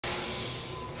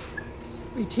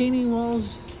retaining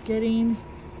walls getting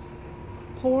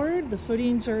poured. The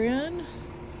footings are in,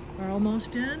 are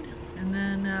almost in, and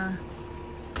then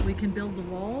we can build the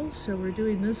walls. So we're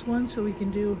doing this one so we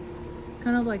can do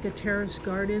kind of like a terrace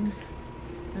garden,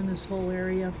 and this whole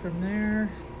area from there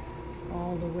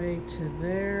all the way to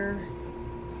there.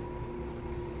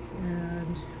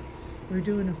 And we're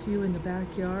doing a few in the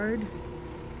backyard,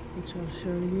 which I'll show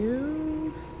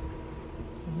you.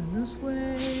 And then this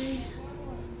way,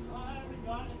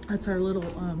 that's our little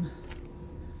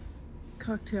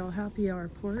cocktail happy hour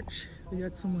porch. We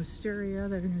got some wisteria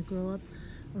that are gonna grow up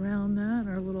around that,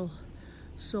 our little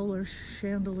solar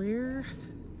chandelier.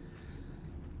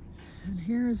 And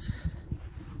here's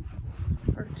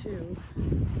part two.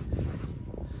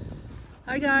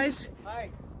 Hi guys. Hi.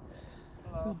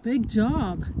 Hello. A big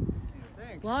job.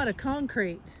 Thanks. A lot of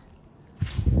concrete.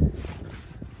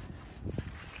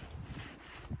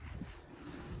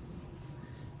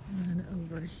 And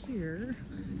over here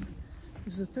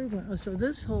is the third one. Oh, so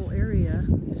this whole area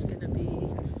is going to be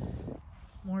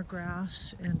more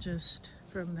grass, and just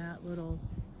from that little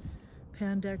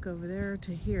pan deck over there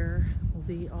to here will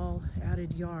be all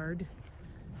added yard.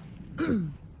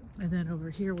 And then over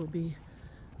here will be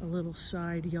a little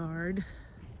side yard.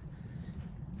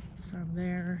 From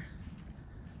there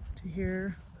to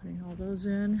here, putting all those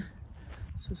in.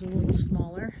 This is a little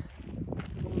smaller,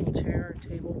 a little chair or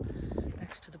table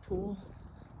next to the pool.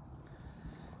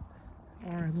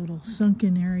 Our little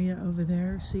sunken area over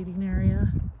there, seating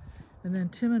area. And then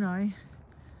Tim and I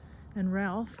and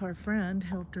Ralph, our friend,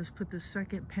 helped us put the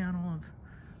second panel of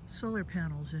solar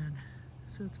panels in.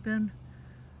 So it's been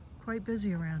quite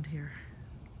busy around here.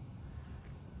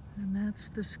 And that's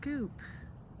the scoop.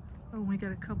 Oh, we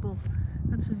got a couple,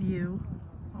 that's a view,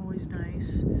 always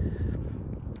nice.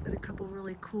 Got a couple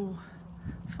really cool,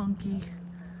 funky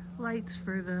lights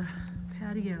for the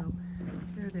patio.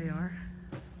 There they are.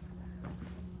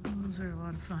 Those are a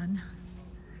lot of fun.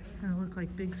 Kind of look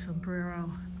like big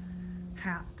sombrero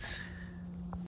hats.